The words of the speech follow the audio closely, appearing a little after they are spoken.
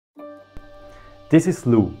This is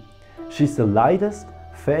Lou. She's the lightest,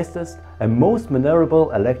 fastest and most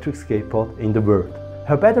maneuverable electric skateboard in the world.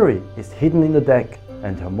 Her battery is hidden in the deck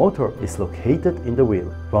and her motor is located in the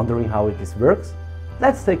wheel. Wondering how this works?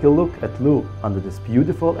 Let's take a look at Lou under this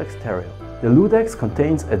beautiful exterior. The Ludex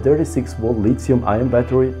contains a 36-volt lithium-ion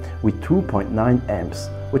battery with 2.9 amps,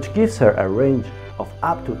 which gives her a range of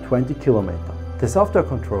up to 20 km. The software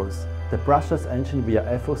controls the brushless engine via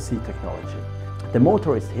FOC technology. The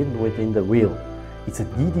motor is hidden within the wheel. It's a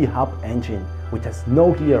DD hub engine which has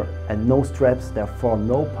no gear and no straps, therefore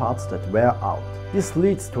no parts that wear out. This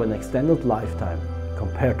leads to an extended lifetime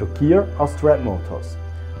compared to gear or strap motors.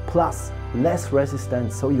 Plus, less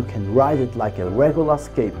resistance, so you can ride it like a regular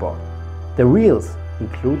skateboard. The wheels,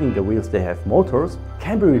 including the wheels that have motors,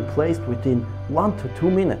 can be replaced within 1 to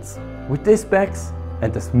 2 minutes. With these specs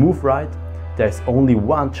and a smooth ride, there is only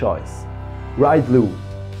one choice. Ride Lou,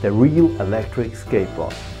 the real electric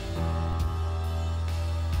skateboard.